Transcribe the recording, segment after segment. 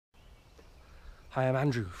Hi, I'm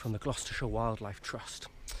Andrew from the Gloucestershire Wildlife Trust.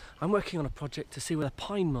 I'm working on a project to see whether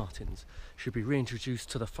pine martens should be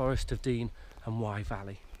reintroduced to the Forest of Dean and Wye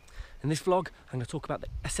Valley. In this vlog, I'm going to talk about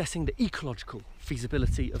assessing the ecological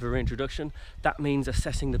feasibility of a reintroduction. That means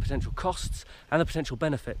assessing the potential costs and the potential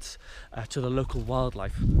benefits to the local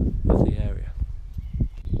wildlife of the area.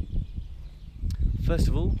 First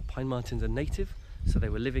of all, pine martens are native, so they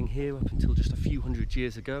were living here up until just a few hundred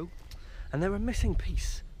years ago, and they're a missing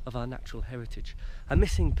piece of our natural heritage, a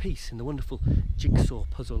missing piece in the wonderful jigsaw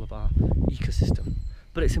puzzle of our ecosystem.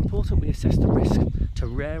 But it's important we assess the risk to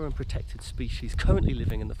rare and protected species currently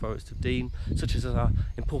living in the Forest of Dean, such as our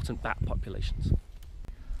important bat populations.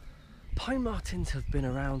 Pine martens have been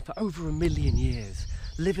around for over 1 million years,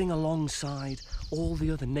 living alongside all the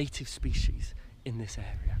other native species in this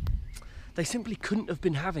area. They simply couldn't have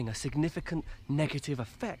been having a significant negative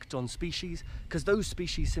effect on species because those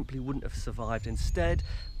species simply wouldn't have survived. Instead,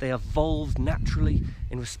 they evolved naturally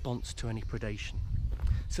in response to any predation.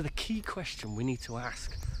 So the key question we need to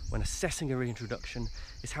ask when assessing a reintroduction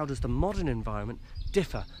is, how does the modern environment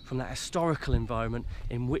differ from that historical environment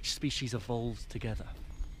in which species evolved together?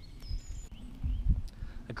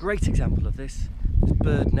 A great example of this is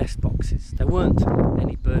bird nest boxes. There weren't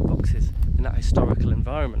any bird boxes in that historical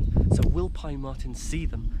environment, so will pine martens see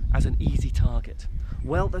them as an easy target?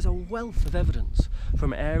 Well, there's a wealth of evidence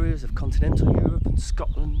from areas of continental Europe and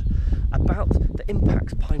Scotland about the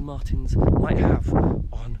impacts pine martens might have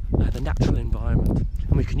on the natural environment,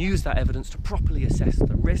 and we can use that evidence to properly assess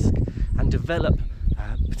the risk and develop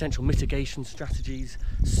potential mitigation strategies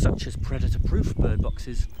such as predator-proof bird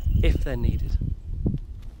boxes if they're needed.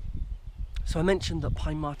 So I mentioned that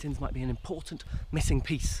pine martens might be an important missing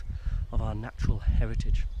piece of our natural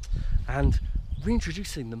heritage, and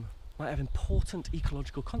reintroducing them might have important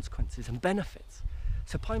ecological consequences and benefits.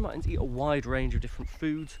 So pine martens eat a wide range of different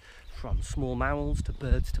foods, from small mammals to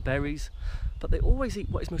birds to berries, but they always eat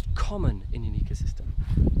what is most common in an ecosystem,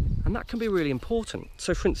 and that can be really important.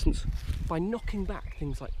 So for instance, by knocking back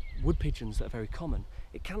things like wood pigeons that are very common,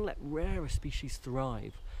 it can let rarer species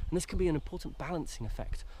thrive, and this can be an important balancing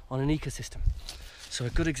effect on an ecosystem. So a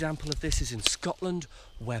good example of this is in Scotland,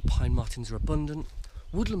 where pine martens are abundant.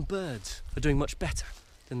 Woodland birds are doing much better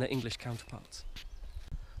than their English counterparts.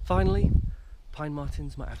 Finally, pine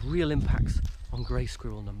martens might have real impacts on grey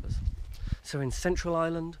squirrel numbers. So in Central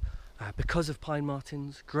Ireland, because of pine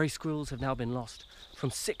martens, grey squirrels have now been lost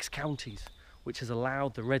from 6 counties, which has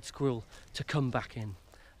allowed the red squirrel to come back in.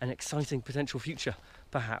 An exciting potential future,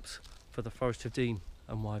 perhaps, for the Forest of Dean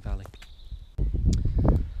and Wye Valley.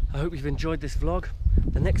 I hope you've enjoyed this vlog.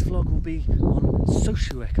 The next vlog will be on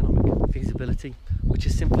socio-economic feasibility, which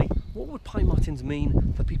is simply, what would pine martens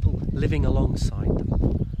mean for people living alongside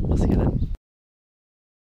them? I'll see you then.